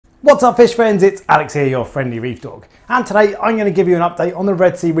What's up fish friends, it's Alex here, your friendly reef dog. And today I'm going to give you an update on the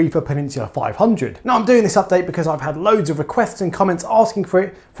Red Sea Reefer Peninsula 500. Now I'm doing this update because I've had loads of requests and comments asking for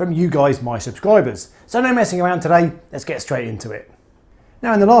it from you guys, my subscribers. So no messing around today, let's get straight into it.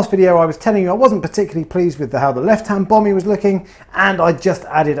 Now in the last video I was telling you I wasn't particularly pleased with how the left-hand bommy was looking, and I just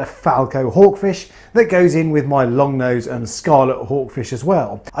added a Falco hawkfish that goes in with my longnose and scarlet hawkfish as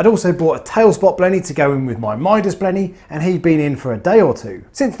well. I'd also bought a tail spot blenny to go in with my Midas blenny, and he'd been in for a day or two.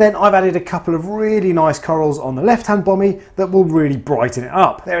 Since then I've added a couple of really nice corals on the left-hand bommy that will really brighten it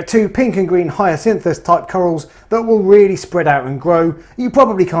up. There are two pink and green hyacinthus type corals that will really spread out and grow. You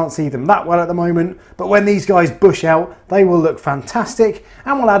probably can't see them that well at the moment, but when these guys bush out they will look fantastic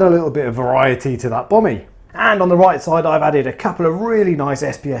and will add a little bit of variety to that bommy. And on the right side I've added a couple of really nice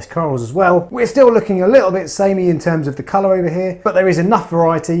SPS corals as well. We're still looking a little bit samey in terms of the colour over here, but there is enough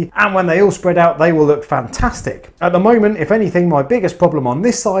variety, and when they all spread out they will look fantastic. At the moment, if anything, my biggest problem on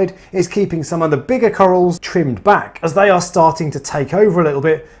this side is keeping some of the bigger corals trimmed back, as they are starting to take over a little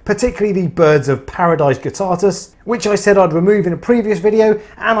bit, particularly the birds of paradise guttatus, which I said I'd remove in a previous video,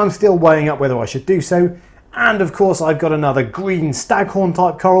 and I'm still weighing up whether I should do so. And of course I've got another green staghorn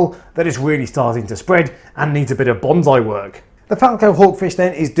type coral that is really starting to spread and needs a bit of bonsai work. The Falco hawkfish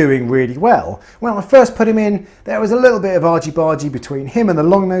then is doing really well. When I first put him in, there was a little bit of argy-bargy between him and the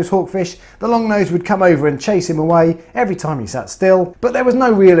longnose hawkfish. The longnose would come over and chase him away every time he sat still, but there was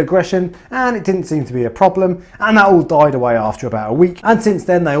no real aggression and it didn't seem to be a problem, and that all died away after about a week, and since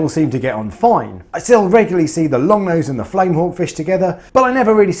then they all seem to get on fine. I still regularly see the longnose and the flame hawkfish together, but I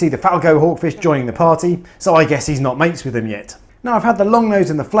never really see the Falco hawkfish joining the party, so I guess he's not mates with them yet. Now I've had the longnose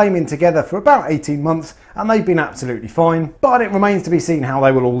and the flame in together for about 18 months and they've been absolutely fine, but it remains to be seen how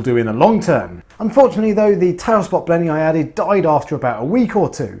they will all do in the long term. Unfortunately though, the tail spot blenny I added died after about a week or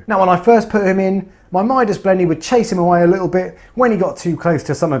two. Now when I first put him in, my Midas blenny would chase him away a little bit when he got too close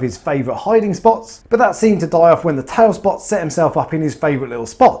to some of his favourite hiding spots, but that seemed to die off when the tail spot set himself up in his favourite little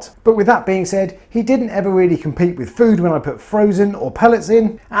spot. But with that being said, he didn't ever really compete with food when I put frozen or pellets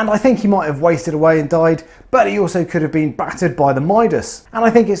in, and I think he might have wasted away and died, but he also could have been battered by the Midas. And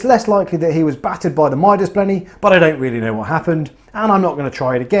I think it's less likely that he was battered by the Midas blenny, but I don't really know what happened, and I'm not going to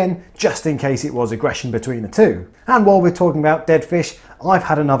try it again just in case it was aggression between the two. And while we're talking about dead fish, I've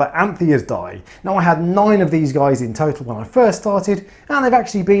had another Antheas die. Now I had 9 of these guys in total when I first started, and they've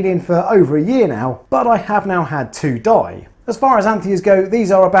actually been in for over a year now, but I have now had 2 die. As far as Antheas go,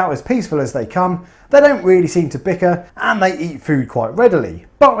 these are about as peaceful as they come. They don't really seem to bicker, and they eat food quite readily.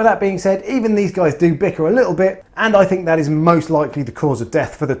 But with that being said, even these guys do bicker a little bit, and I think that is most likely the cause of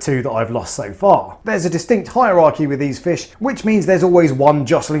death for the 2 that I've lost so far. There's a distinct hierarchy with these fish, which means there's always one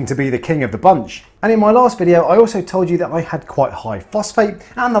jostling to be the king of the bunch. And in my last video I also told you that I had quite high phosphate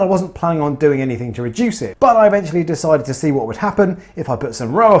and that I wasn't planning on doing anything to reduce it, but I eventually decided to see what would happen if I put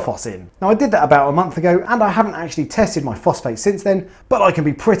some Roaphos in. Now I did that about a month ago and I haven't actually tested my phosphate since then, but I can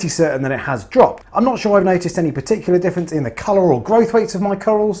be pretty certain that it has dropped. I'm not sure I've noticed any particular difference in the colour or growth rates of my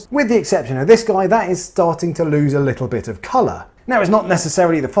corals, with the exception of this guy that is starting to lose a little bit of colour. Now it's not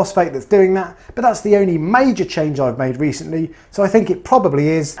necessarily the phosphate that's doing that, but that's the only major change I've made recently, so I think it probably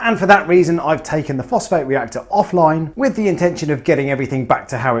is, and for that reason I've taken the phosphate reactor offline with the intention of getting everything back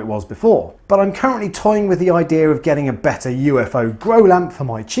to how it was before. But I'm currently toying with the idea of getting a better UFO grow lamp for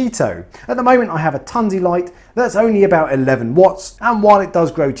my Cheeto. At the moment I have a Tunzi light that's only about 11 watts, and while it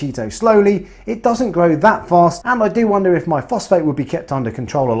does grow Cheeto slowly, it doesn't grow that fast, and I do wonder if my phosphate would be kept under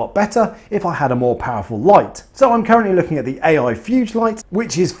control a lot better if I had a more powerful light. So I'm currently looking at the AI Fuge light,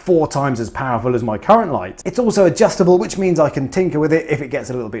 which is 4 times as powerful as my current light. It's also adjustable, which means I can tinker with it if it gets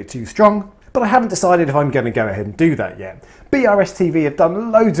a little bit too strong, but I haven't decided if I'm going to go ahead and do that yet. BRS TV have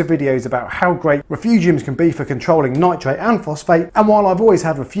done loads of videos about how great refugiums can be for controlling nitrate and phosphate, and while I've always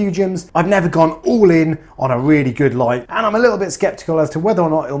had refugiums, I've never gone all in on a really good light, and I'm a little bit skeptical as to whether or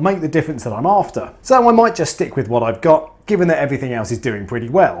not it'll make the difference that I'm after. So I might just stick with what I've got, given that everything else is doing pretty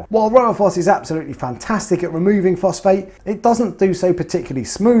well. While Roaphos is absolutely fantastic at removing phosphate, it doesn't do so particularly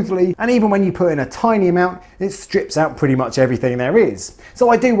smoothly, and even when you put in a tiny amount, it strips out pretty much everything there is. So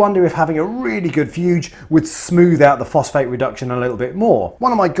I do wonder if having a really good fuge would smooth out the phosphate reduction a little bit more.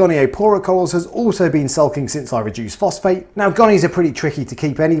 One of my Goniopora corals has also been sulking since I reduced phosphate. Now Gonies are pretty tricky to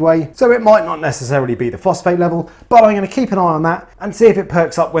keep anyway, so it might not necessarily be the phosphate level, but I'm going to keep an eye on that and see if it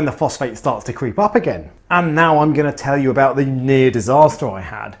perks up when the phosphate starts to creep up again. And now I'm going to tell you about the near disaster I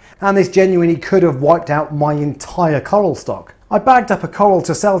had, and this genuinely could have wiped out my entire coral stock. I bagged up a coral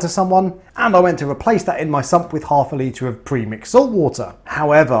to sell to someone, and I went to replace that in my sump with half a litre of pre-mixed salt water.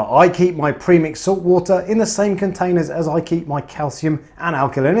 However, I keep my pre-mixed salt water in the same containers as I keep my calcium and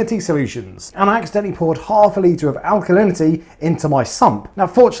alkalinity solutions, and I accidentally poured half a litre of alkalinity into my sump. Now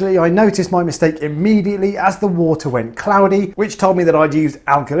fortunately I noticed my mistake immediately as the water went cloudy, which told me that I'd used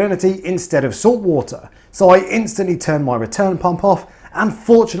alkalinity instead of salt water. So I instantly turned my return pump off, and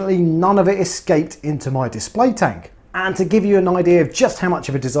fortunately none of it escaped into my display tank. And to give you an idea of just how much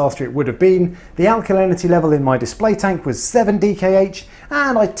of a disaster it would have been, the alkalinity level in my display tank was 7 DKH,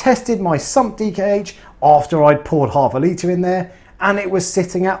 and I tested my sump DKH after I'd poured half a litre in there, and it was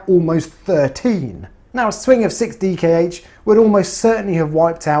sitting at almost 13. Now a swing of 6 DKH would almost certainly have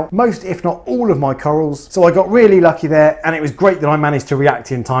wiped out most if not all of my corals, so I got really lucky there, and it was great that I managed to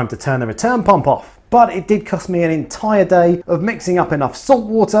react in time to turn the return pump off. But it did cost me an entire day of mixing up enough salt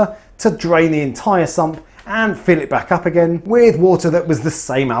water to drain the entire sump and fill it back up again with water that was the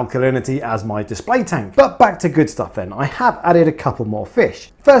same alkalinity as my display tank. But back to good stuff then. I have added a couple more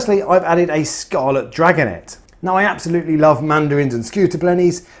fish. Firstly, I've added a scarlet dragonet. Now I absolutely love mandarins and scooter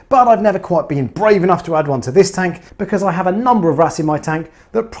blennies, but I've never quite been brave enough to add one to this tank because I have a number of wrasse in my tank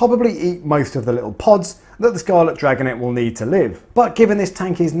that probably eat most of the little pods that the scarlet dragonet will need to live. But given this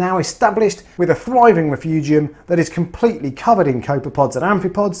tank is now established with a thriving refugium that is completely covered in copepods and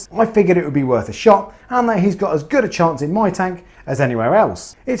amphipods, I figured it would be worth a shot, and that he's got as good a chance in my tank as anywhere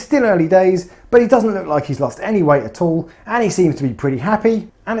else. It's still early days, but he doesn't look like he's lost any weight at all, and he seems to be pretty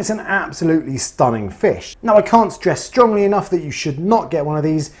happy, and it's an absolutely stunning fish. Now I can't stress strongly enough that you should not get one of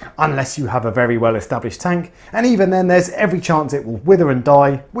these unless you have a very well established tank, and even then there's every chance it will wither and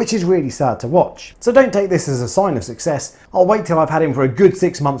die, which is really sad to watch. So don't take this as a sign of success. I'll wait till I've had him for a good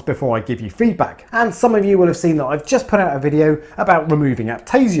 6 months before I give you feedback. And some of you will have seen that I've just put out a video about removing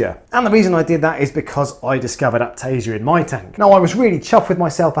Aptasia, and the reason I did that is because I discovered Aptasia in my tank. Now I was really chuffed with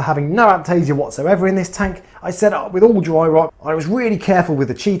myself for having no Aptasia whatsoever in this tank. I set it up with all dry rock, I was really careful with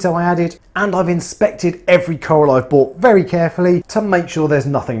the Cheeto I added, and I've inspected every coral I've bought very carefully to make sure there's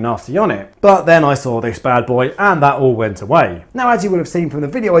nothing nasty on it. But then I saw this bad boy and that all went away. Now as you will have seen from the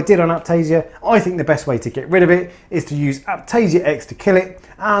video I did on Aptasia, I think the best way to get rid of it is to use Aptasia X to kill it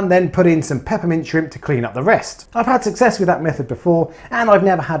and then put in some peppermint shrimp to clean up the rest. I've had success with that method before, and I've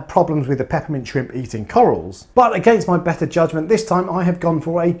never had problems with the peppermint shrimp eating corals. But against my better judgment this time I have gone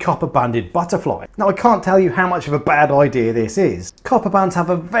for a copper banded butterfly. Now I can't tell you how much of a bad idea this is. Copper bands have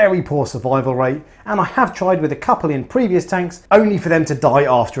a very poor survival rate, and I have tried with a couple in previous tanks only for them to die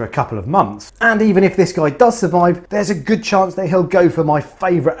after a couple of months. And even if this guy does survive, there's a good chance that he'll go for my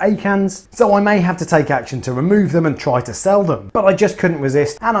favourite acans, so I may have to take action to remove them and try to sell them. But I just couldn't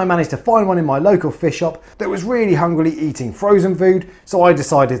resist, and I managed to find one in my local fish shop that was really hungrily eating frozen food, so I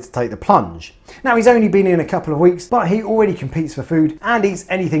decided to take the plunge. Now he's only been in a couple of weeks, but he already competes for food and eats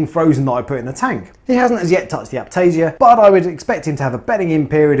anything frozen that I put in the tank. He hasn't as yet touched the Aptasia, but I would expect him to have a bedding in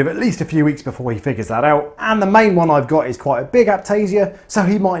period of at least a few weeks before he figures that out. And the main one I've got is quite a big Aptasia, so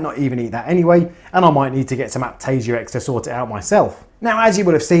he might not even eat that anyway, and I might need to get some Aptasia X to sort it out myself. Now as you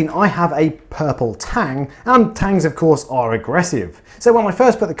will have seen, I have a purple tang, and tangs of course are aggressive. So when I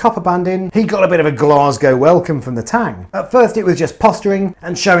first put the copper band in, he got a bit of a Glasgow welcome from the tang. At first it was just posturing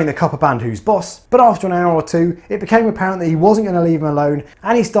and showing the copper band who's boss, but after an hour or two it became apparent that he wasn't going to leave him alone,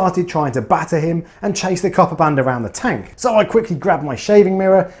 and he started trying to batter him and chase the copper band around the tank. So I quickly grabbed my shaving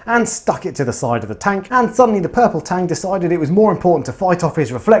mirror and stuck it to the side of the tank, and suddenly the purple tang decided it was more important to fight off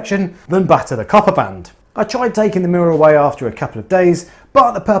his reflection than batter the copper band. I tried taking the mirror away after a couple of days,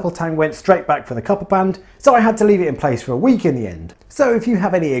 but the purple tang went straight back for the copper band, so I had to leave it in place for a week in the end. So if you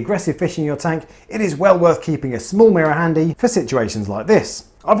have any aggressive fish in your tank, it is well worth keeping a small mirror handy for situations like this.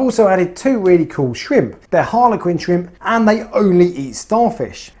 I've also added two really cool shrimp. They're harlequin shrimp, and they only eat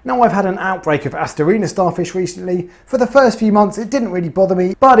starfish. Now I've had an outbreak of Asterina starfish recently. For the first few months it didn't really bother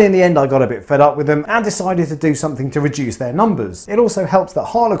me, but in the end I got a bit fed up with them and decided to do something to reduce their numbers. It also helps that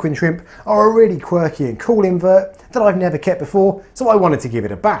harlequin shrimp are a really quirky and cool invert that I've never kept before, so I wanted to give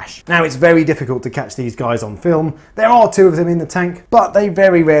it a bash. Now it's very difficult to catch these guys on film. There are two of them in the tank, but they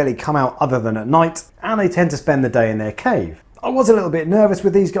very rarely come out other than at night, and they tend to spend the day in their cave. I was a little bit nervous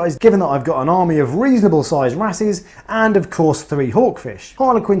with these guys given that I've got an army of reasonable sized wrasses and of course 3 hawkfish.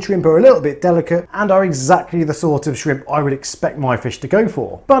 Harlequin shrimp are a little bit delicate and are exactly the sort of shrimp I would expect my fish to go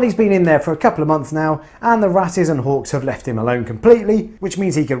for. But he's been in there for a couple of months now, and the wrasses and hawks have left him alone completely, which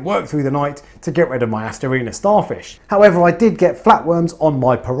means he can work through the night to get rid of my Asterina starfish. However, I did get flatworms on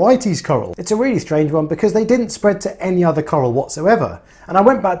my Porites coral. It's a really strange one because they didn't spread to any other coral whatsoever. And I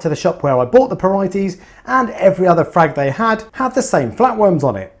went back to the shop where I bought the Porites, and every other frag they had the same flatworms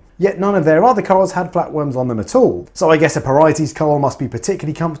on it. yet none of their other corals had flatworms on them at all. So I guess a Parietes coral must be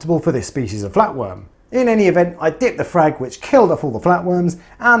particularly comfortable for this species of flatworm. In any event, I dipped the frag which killed off all the flatworms,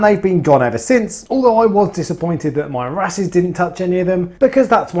 and they've been gone ever since, although I was disappointed that my wrasses didn't touch any of them, because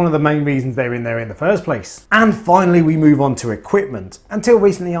that's one of the main reasons they're in there in the first place. And finally we move on to equipment. Until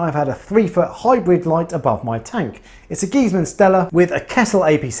recently I've had a 3-foot hybrid light above my tank. It's a Giesmann Stella with a Kessel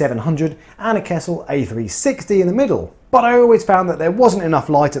AP700 and a Kessel A360 in the middle. But I always found that there wasn't enough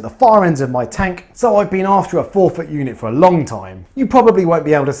light at the far ends of my tank, so I've been after a 4-foot unit for a long time. You probably won't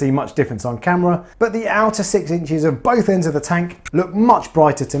be able to see much difference on camera, but the outer 6 inches of both ends of the tank look much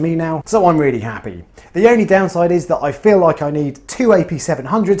brighter to me now, so I'm really happy. The only downside is that I feel like I need 2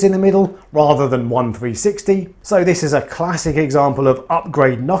 AP700s in the middle rather than one 360, so this is a classic example of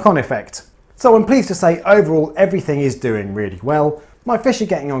upgrade knock-on effect. So I'm pleased to say overall everything is doing really well. My fish are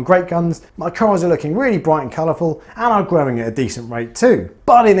getting on great guns, my corals are looking really bright and colourful, and are growing at a decent rate too.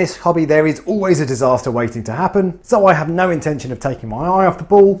 But in this hobby there is always a disaster waiting to happen, so I have no intention of taking my eye off the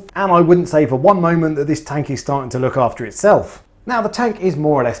ball, and I wouldn't say for one moment that this tank is starting to look after itself. Now the tank is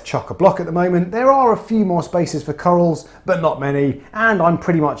more or less chock-a-block at the moment. There are a few more spaces for corals, but not many, and I'm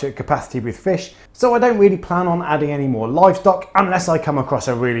pretty much at capacity with fish, so I don't really plan on adding any more livestock unless I come across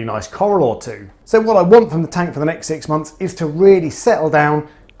a really nice coral or two. So what I want from the tank for the next 6 months is to really settle down,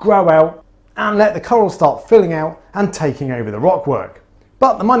 grow out, and let the coral start filling out and taking over the rock work.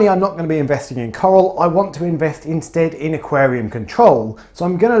 But the money I'm not going to be investing in coral, I want to invest instead in aquarium control, so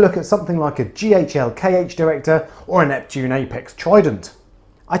I'm going to look at something like a GHL KH Director or a Neptune Apex Trident.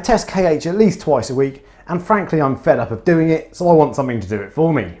 I test KH at least twice a week, and frankly I'm fed up of doing it, so I want something to do it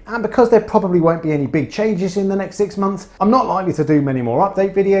for me. And because there probably won't be any big changes in the next 6 months, I'm not likely to do many more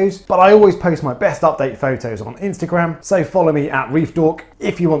update videos, but I always post my best update photos on Instagram, so follow me at ReefDork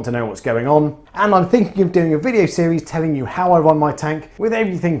if you want to know what's going on. And I'm thinking of doing a video series telling you how I run my tank, with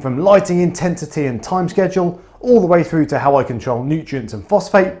everything from lighting intensity and time schedule, all the way through to how I control nutrients and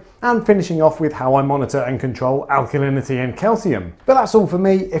phosphate, and finishing off with how I monitor and control alkalinity and calcium. But that's all for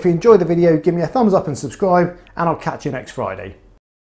me. If you enjoyed the video, give me a thumbs up and subscribe, and I'll catch you next Friday.